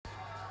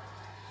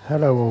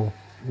Hello, all.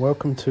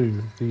 Welcome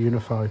to the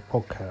Unified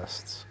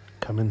Podcasts.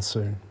 Coming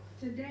soon.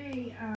 Today,